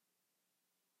likey.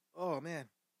 Oh, man.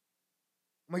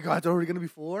 Oh, my God. It's already going to be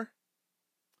 4?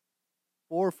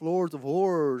 4 floors of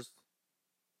horrors.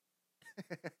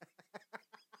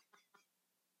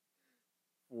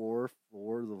 4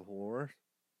 floors of horrors.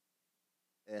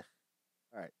 Eh.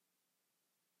 All right.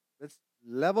 That's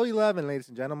level 11, ladies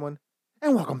and gentlemen.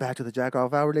 And welcome back to the Jack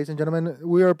Off Hour, ladies and gentlemen.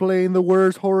 We are playing the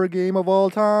worst horror game of all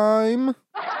time.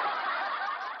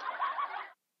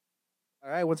 All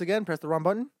right, once again, press the wrong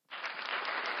button.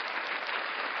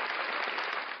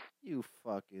 You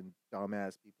fucking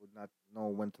dumbass people not know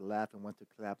when to laugh and when to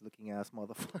clap, looking ass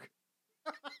motherfucker.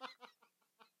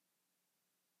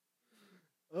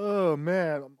 Oh,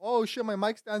 man. Oh, shit, my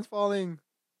mic stand's falling.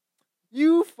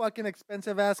 You fucking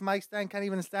expensive ass mic stand can't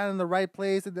even stand in the right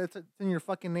place. It's in your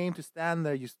fucking name to stand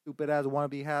there, you stupid ass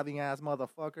wannabe having ass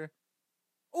motherfucker.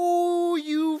 Oh,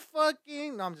 you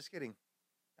fucking. No, I'm just kidding.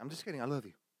 I'm just kidding. I love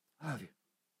you. I love you.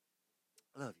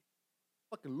 I love you.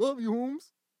 Fucking love you,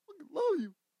 Holmes. Fucking love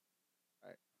you. All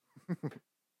right.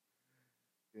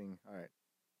 Kidding. All right.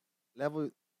 Level.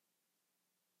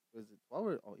 Was it 12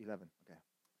 or 11? Okay.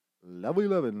 Level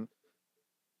 11.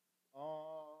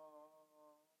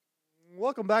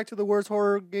 Welcome back to the worst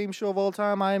horror game show of all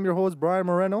time. I am your host, Brian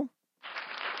Moreno.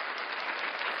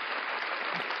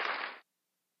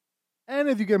 And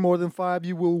if you get more than 5,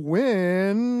 you will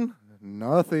win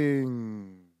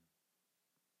nothing.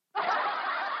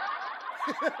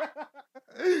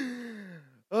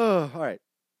 Oh, all right.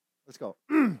 Let's go.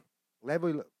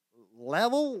 level.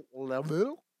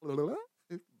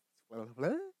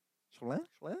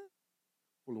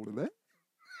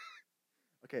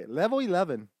 Okay, level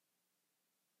 11.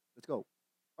 Let's go.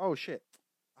 Oh, shit.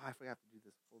 Oh, I forgot to do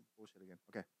this bullshit again.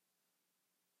 Okay.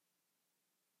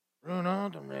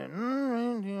 Rudolph the red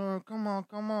reindeer. Come on,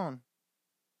 come on.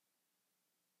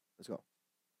 Let's go.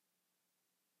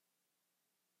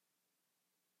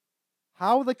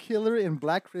 How the killer in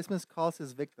Black Christmas calls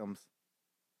his victims.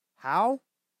 How?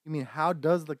 You mean how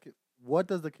does the... What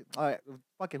does the... All right,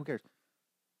 fuck it, who cares?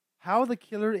 How the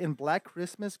killer in Black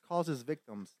Christmas calls his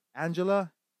victims.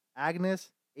 Angela,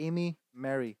 Agnes, Amy,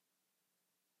 Mary.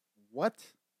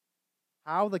 What?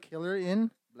 How the killer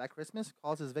in Black Christmas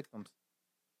calls his victims.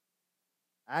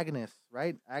 Agnes,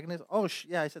 right? Agnes. Oh,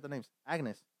 yeah, I said the names.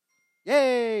 Agnes.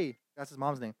 Yay! That's his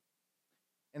mom's name.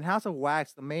 In House of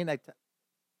Wax, the main...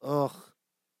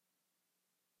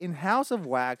 In House of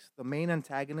Wax, the main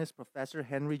antagonist, Professor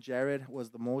Henry Jared, was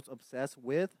the most obsessed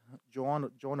with Joan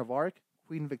of Arc,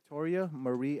 Queen Victoria,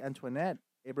 Marie Antoinette,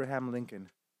 Abraham Lincoln.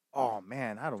 Oh,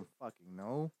 man, I don't fucking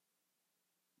know.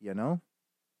 You know?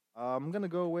 I'm going to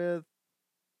go with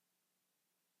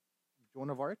Joan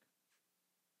of Arc.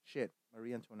 Shit,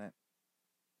 Marie Antoinette.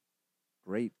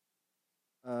 Great.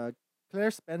 Claire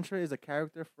Spencer is a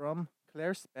character from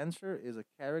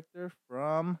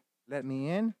Let Me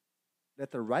In.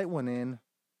 Let the right one in.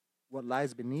 What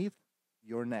lies beneath?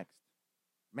 You're next.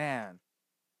 Man,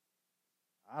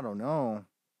 I don't know.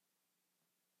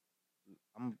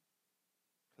 I'm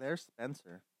Claire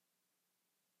Spencer.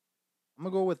 I'm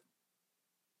gonna go with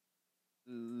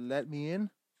Let Me In.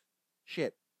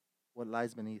 Shit. What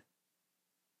lies beneath?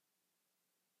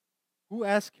 Who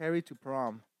asked Carrie to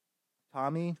prom?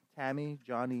 Tommy, Tammy,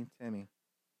 Johnny, Timmy.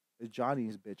 It's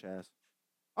Johnny's bitch ass.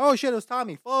 Oh shit, it was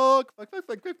Tommy. Fuck.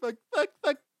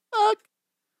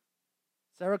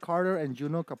 Sarah Carter and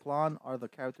Juno Kaplan are the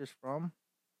characters from...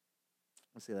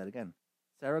 Let's say that again.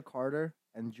 Sarah Carter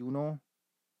and Juno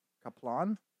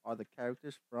Kaplan are the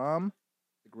characters from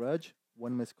The Grudge,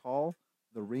 One Missed Call,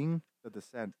 The Ring, The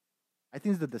Descent. I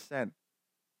think it's The Descent.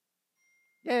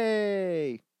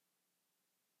 Yay!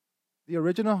 The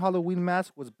original Halloween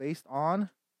mask was based on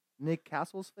Nick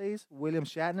Castle's face, William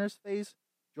Shatner's face,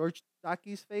 George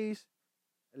Takei's face,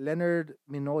 Leonard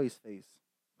Nimoy's face.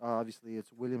 Obviously,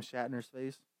 it's William Shatner's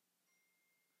face.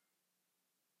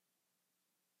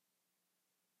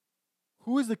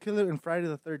 Who is the killer in Friday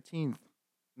the 13th,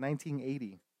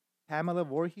 1980? Pamela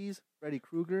Voorhees, Freddy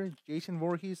Krueger, Jason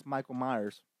Voorhees, Michael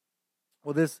Myers.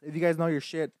 Well, this, if you guys know your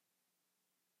shit,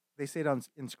 they say it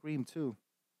in Scream too.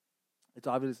 It's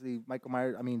obviously Michael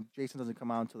Myers. I mean, Jason doesn't come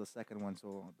out until the second one,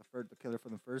 so the killer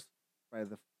from the first Friday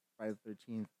the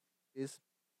 13th is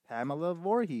Pamela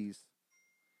Voorhees.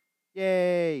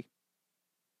 Yay!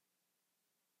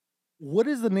 What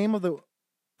is the name of the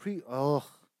pre? Oh,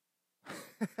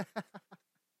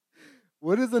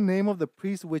 what is the name of the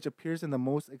priest which appears in the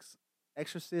most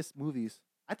Exorcist movies?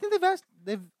 I think they've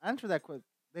answered that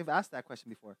they've asked that question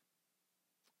before.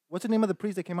 What's the name of the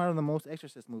priest that came out in the most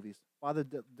Exorcist movies? Father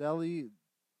Delany,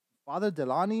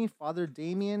 Father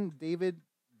Damien, David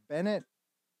Bennett,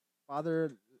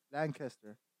 Father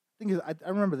Lancaster. I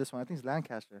remember this one. I think it's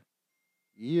Lancaster.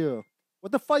 Yeah.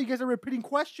 What the fuck? You guys are repeating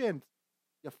questions.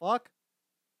 You fuck.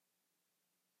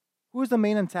 Who is the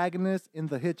main antagonist in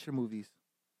the Hitcher movies?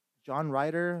 John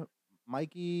Ryder,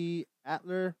 Mikey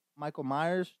Adler, Michael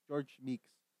Myers, George Meeks.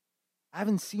 I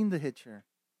haven't seen the Hitcher.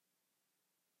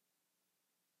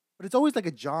 But it's always like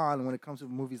a John when it comes to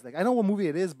movies. Like I know what movie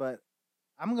it is, but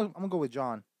I'm gonna go with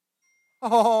John.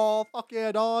 Oh fuck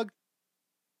yeah, dog!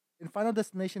 In Final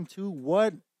Destination 2,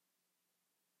 what?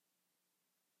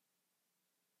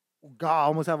 Oh, God, I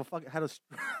almost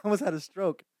almost had a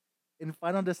stroke. In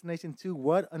Final Destination 2,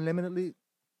 what unlimitedly?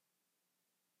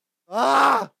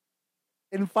 Ah!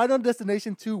 In Final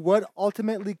Destination 2, what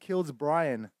ultimately kills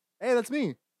Brian? Hey, that's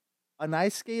me. An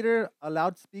ice skater, a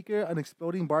loudspeaker, an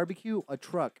exploding barbecue, a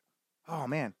truck. Oh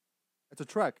man, it's a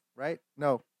truck, right?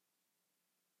 No.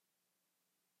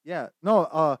 Yeah,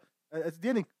 no. It's the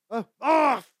ending. Oh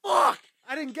fuck!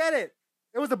 I didn't get it.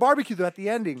 It was the barbecue though at the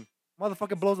ending.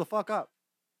 Motherfucker blows the fuck up.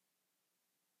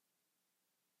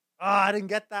 Ah, I didn't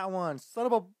get that one. Son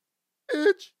of a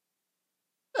bitch.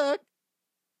 Heck.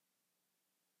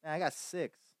 Man, I got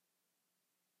 6.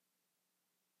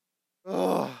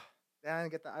 Ugh. Damn, I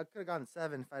didn't get that. I could have gotten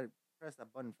 7 if I pressed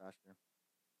that button faster.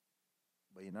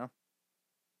 But you know,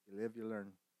 you live, you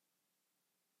learn.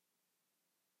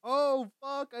 Oh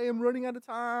fuck! I am running out of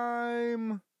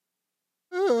time.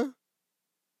 Uh,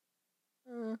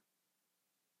 uh,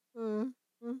 uh,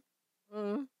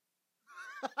 uh.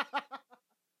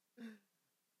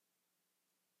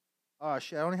 Oh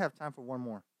shit! I only have time for one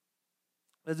more.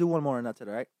 Let's do one more and that's it.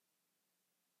 All right.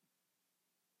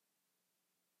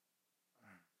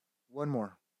 One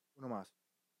more. Uno más.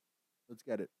 Let's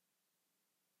get it.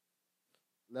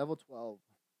 Level 12.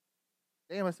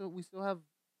 Damn, we still have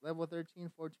level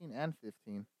 13, 14, and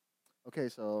 15. Okay,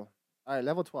 so all right,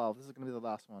 level 12. This is gonna be the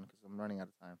last one because I'm running out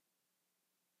of time.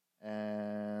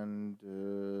 And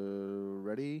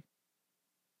ready?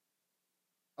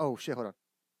 Oh shit! Hold on.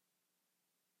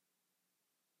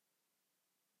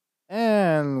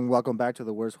 And welcome back to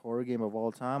the worst horror game of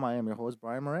all time. I am your host,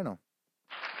 Brian Moreno.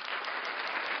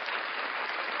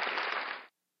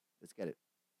 Let's get it.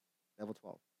 Level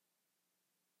 12.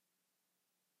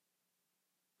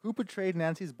 Who portrayed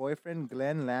Nancy's boyfriend,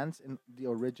 Glenn Lance, in the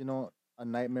original A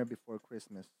Nightmare Before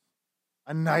Christmas?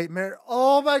 A Nightmare?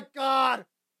 Oh my god!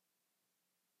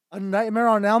 A Nightmare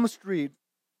on Elm Street.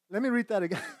 Let me read that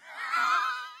again.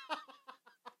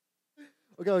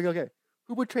 Okay.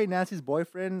 Who portrayed Nancy's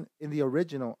boyfriend in the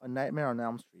original A Nightmare on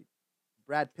Elm Street?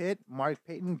 Brad Pitt, Mark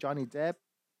Payton, Johnny Depp,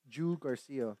 Drew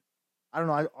Garcia. I don't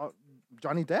know.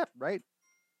 Johnny Depp, right?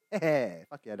 Hey,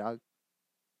 fuck yeah, dog.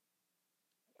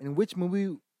 In which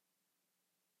movie?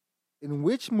 In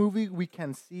which movie we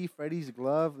can see Freddy's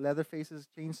glove, Leatherface's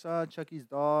chainsaw, Chucky's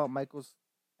doll, Michael's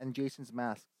and Jason's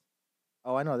masks?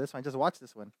 Oh, I know this one. Just watch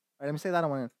this one. All right, let me say that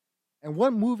one. And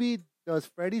what movie does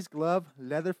Freddy's glove,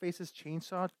 Leatherface's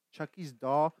chainsaw, Chucky's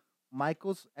doll,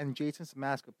 Michael's and Jason's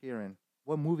mask appear in?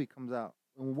 What movie comes out?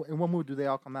 In what movie do they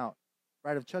all come out?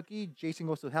 Bride of Chucky, Jason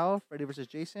Goes to Hell, Freddy vs.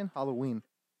 Jason, Halloween.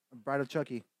 Bride of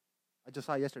Chucky. I just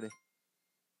saw it yesterday.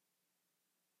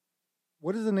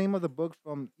 What is the name of the book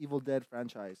from Evil Dead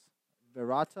franchise?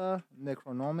 Verata,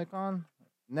 Necronomicon.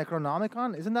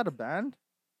 Necronomicon? Isn't that a band?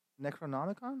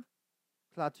 Necronomicon?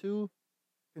 Klaatu,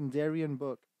 Kandarian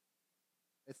book.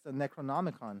 It's the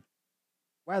Necronomicon.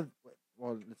 Well,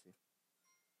 let's see.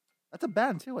 That's a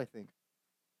band too, I think.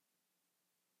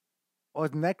 Oh,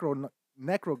 it's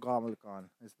Necrogomicon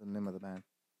is the name of the band.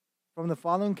 From the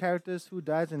following characters, who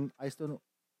dies in I Still Know.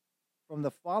 From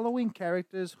the following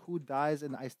characters, who dies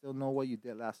in I Still Know What You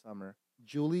Did Last Summer?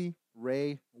 Julie,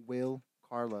 Ray, Will,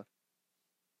 Carla.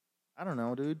 I don't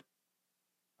know, dude.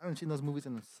 I haven't seen those movies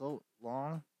in so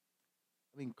long.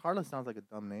 I mean, Carla sounds like a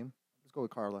dumb name. Let's go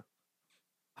with Carla.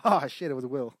 Ah, shit, it was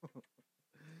Will.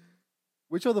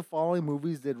 Which of the following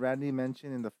movies did Randy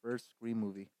mention in the first Scream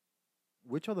movie?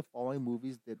 Which of the following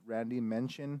movies did Randy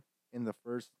mention in the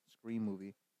first Scream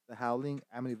movie? The Howling,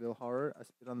 Amityville Horror, I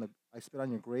Spit on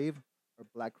Your Grave, or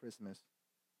Black Christmas?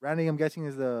 Randy, I'm guessing,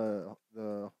 is the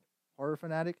horror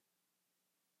fanatic.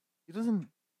 He doesn't.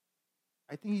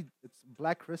 I think it's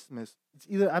Black Christmas. It's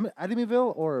either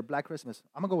Amityville or Black Christmas.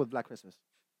 I'm gonna go with Black Christmas.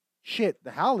 Shit,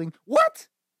 The Howling. What?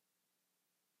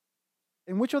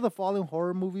 In which of the following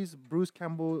horror movies Bruce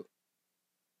Campbell?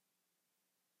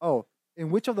 Oh, in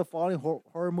which of the following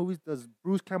horror movies does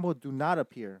Bruce Campbell do not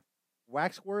appear?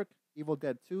 Waxwork, Evil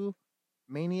Dead 2,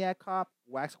 Maniac Cop,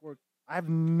 Waxwork. I've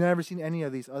never seen any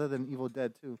of these other than Evil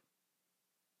Dead 2.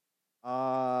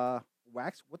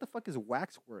 Wax. What the fuck is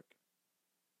Waxwork?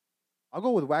 I'll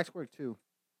go with Waxwork 2.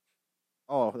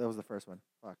 Oh, that was the first one.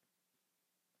 Fuck.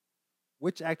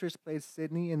 Which actress played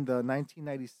Sydney in the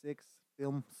 1996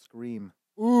 film Scream?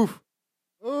 Oof.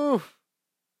 Oof.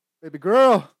 Baby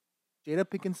girl. Jada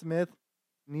Pinkett Smith,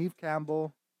 Neve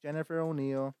Campbell, Jennifer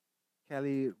O'Neill,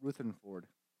 Kelly Rutherford.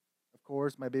 Of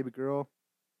course, my baby girl,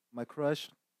 my crush,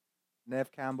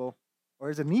 Neve Campbell.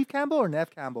 Or is it Neve Campbell or Neve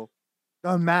Campbell?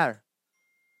 Doesn't matter.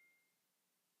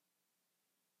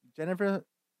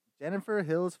 Jennifer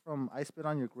Hills from I Spit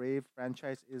on Your Grave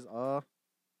franchise is a.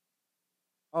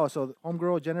 Oh, so the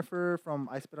homegirl Jennifer from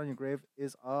I Spit on Your Grave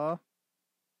is a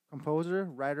composer,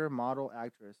 writer, model,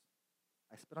 actress.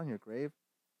 I Spit on Your Grave.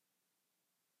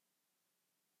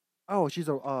 Oh, she's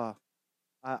a. Uh,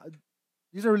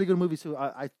 these are really good movies too.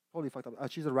 I totally fucked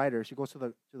up. She's a writer. She goes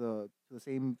to the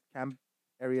same camp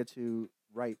area to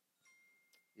write.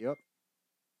 Yep.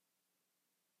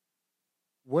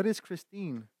 What is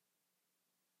Christine?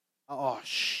 Oh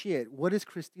shit! What is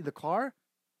Christine? The car?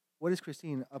 What is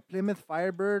Christine? A Plymouth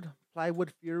Firebird,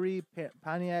 Plywood Fury,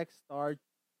 Pontiac Star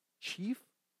Chief,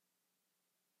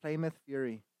 Plymouth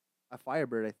Fury, a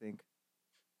Firebird, I think.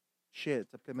 Shit,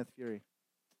 it's a Plymouth Fury.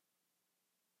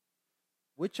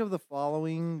 Which of the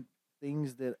following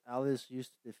things did Alice use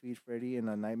to defeat Freddy in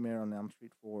A Nightmare on Elm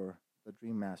Street 4, The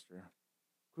Dream Master?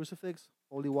 Crucifix,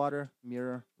 holy water,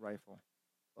 mirror, rifle.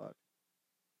 Fuck.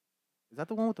 Is that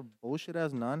the one with the bullshit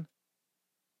ass nun?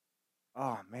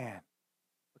 Oh man.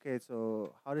 Okay,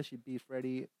 so how does she beat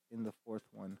Freddy in the fourth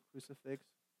one? Crucifix,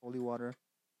 holy water,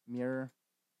 mirror,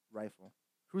 rifle.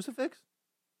 Crucifix?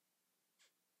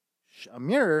 A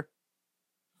mirror?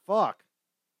 Fuck.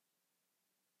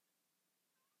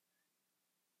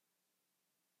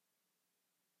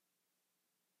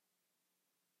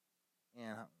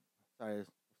 Yeah, sorry,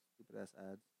 stupid ass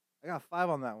ads. I got 5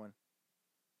 on that one.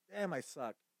 Damn, I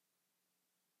suck.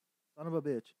 Son of a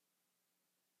bitch.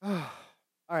 All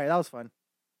right, that was fun.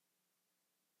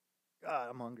 God,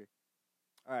 I'm hungry.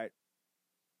 All right,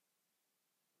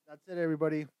 that's it,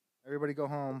 everybody. Everybody go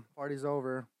home. Party's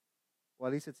over. Well,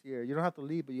 at least it's here. You don't have to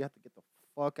leave, but you have to get the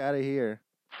fuck out of here.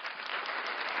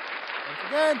 Once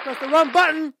again, press the run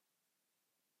button.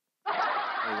 There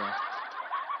you go.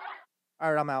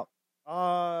 All right, I'm out.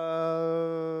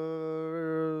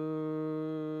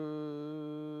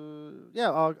 Yeah.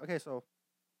 Okay. So,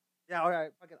 yeah. All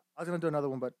right. Fuck it. I was gonna do another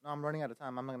one, but no, I'm running out of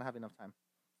time. I'm not gonna have enough time.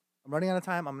 I'm running out of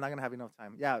time. I'm not gonna have enough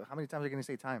time. Yeah. How many times are you gonna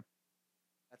say time?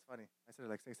 That's funny. I said it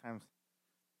like 6 times.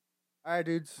 All right,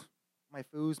 dudes. My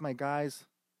foos, my guys,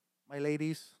 my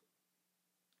ladies,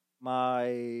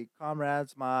 my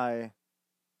comrades, my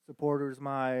supporters,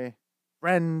 my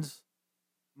friends,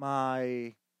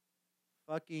 my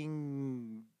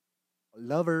fucking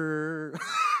lover.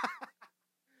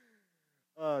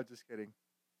 Oh, just kidding.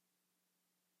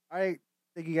 All right.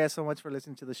 Thank you guys so much for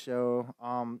listening to the show.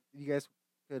 You guys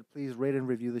could please rate and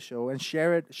review the show and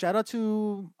share it. Shout out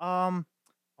to oh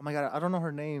my god, I don't know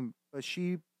her name, but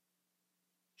she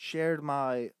shared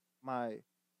my my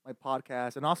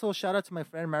podcast. And also shout out to my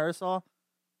friend Marisol.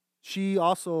 She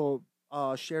also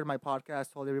shared my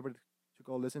podcast, told everybody to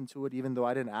go listen to it, even though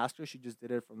I didn't ask her. She just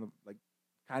did it from the like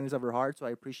kindness of her heart. So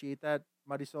I appreciate that,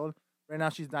 Marisol. Right now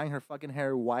she's dyeing her fucking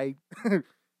hair white.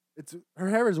 It's her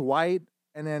hair is white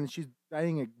and then she's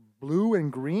dyeing it blue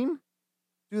and green.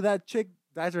 Dude, that chick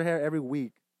dyes her hair every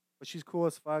week. But she's cool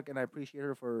as fuck and I appreciate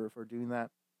her for doing that.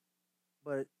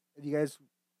 But if you guys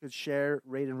could share,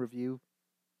 rate, and review,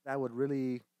 that would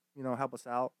really, help us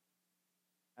out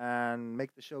and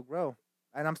make the show grow.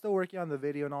 And I'm still working on the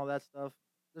video and all that stuff.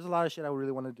 There's a lot of shit I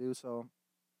really want to do. So,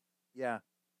 yeah.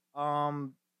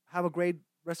 Have a great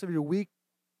rest of your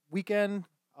weekend.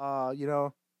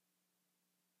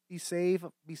 Be safe.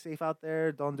 Be safe out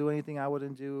there. Don't do anything I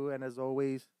wouldn't do. And as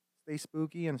always, stay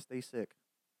spooky and stay sick.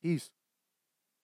 Peace.